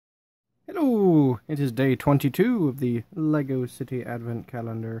Hello! It is day 22 of the Lego City Advent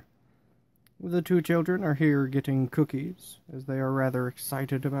Calendar. The two children are here getting cookies, as they are rather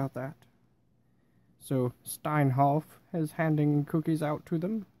excited about that. So Steinhoff is handing cookies out to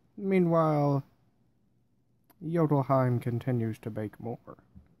them. Meanwhile, Jodelheim continues to bake more.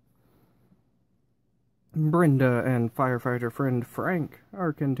 Brenda and firefighter friend Frank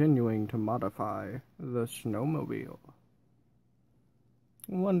are continuing to modify the snowmobile.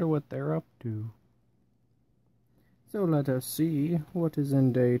 Wonder what they're up to. So let us see what is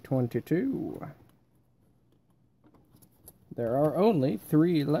in day 22. There are only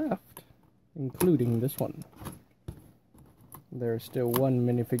 3 left, including this one. There's still one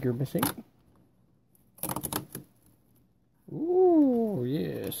minifigure missing. Ooh,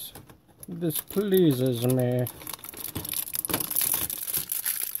 yes. This pleases me.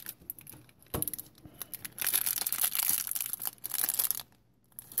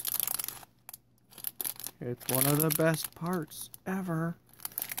 It's one of the best parts ever.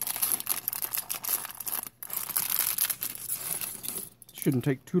 Shouldn't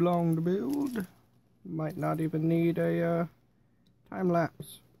take too long to build. Might not even need a time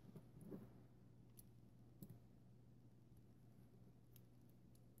lapse.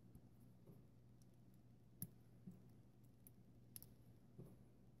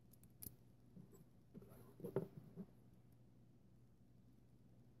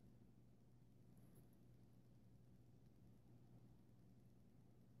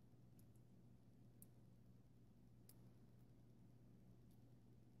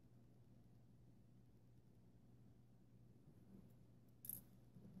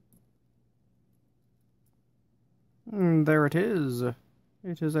 There it is.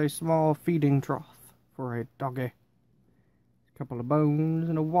 It is a small feeding trough for a doggy. A couple of bones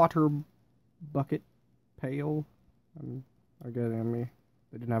and a water bucket pail. I mean, they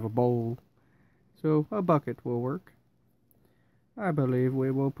didn't have a bowl, so a bucket will work. I believe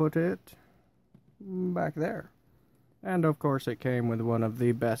we will put it back there. And of course it came with one of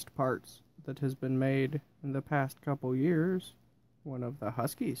the best parts that has been made in the past couple years. One of the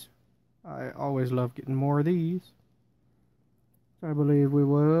Huskies. I always love getting more of these. I believe we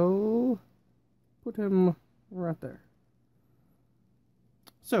will put him right there.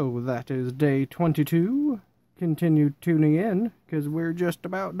 So that is day 22. Continue tuning in, because we're just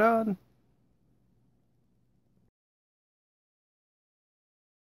about done.